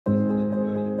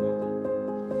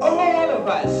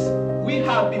us, we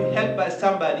have been helped by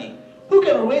somebody. Who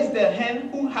can raise their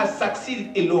hand who has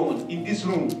succeeded alone in this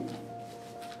room?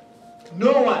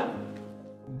 No one.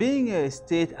 Being a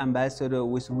state ambassador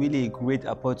was really a great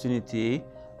opportunity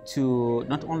to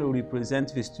not only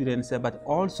represent the students, but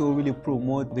also really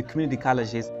promote the community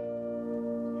colleges.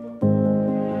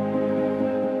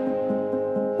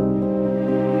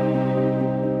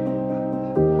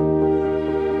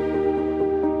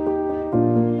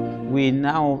 We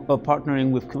now are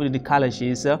partnering with community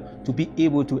colleges to be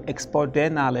able to export their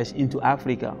knowledge into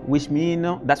Africa, which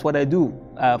means that's what I do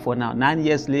for now. 9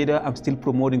 years later, I'm still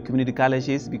promoting community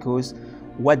colleges because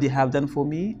what they have done for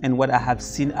me and what I have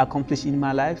seen accomplished in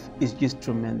my life is just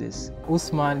tremendous.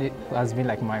 Ousmane has been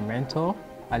like my mentor.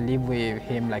 I lived with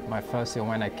him like my first year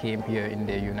when I came here in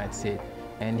the United States.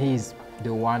 And he's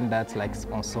the one that like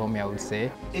sponsored me, I would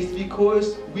say. It's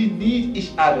because we need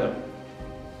each other.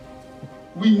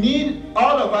 We need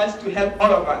all of us to help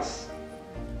all of us.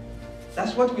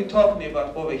 That's what we're talking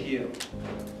about over here.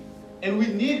 And we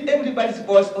need everybody's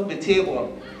voice on the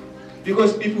table.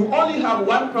 Because if we only have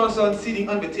one person sitting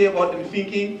on the table and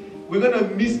thinking, we're going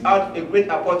to miss out a great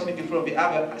opportunity from the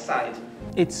other side.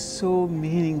 It's so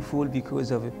meaningful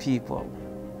because of the people,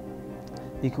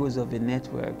 because of the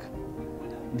network,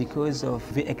 because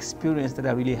of the experience that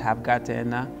I really have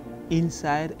gotten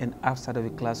inside and outside of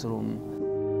the classroom.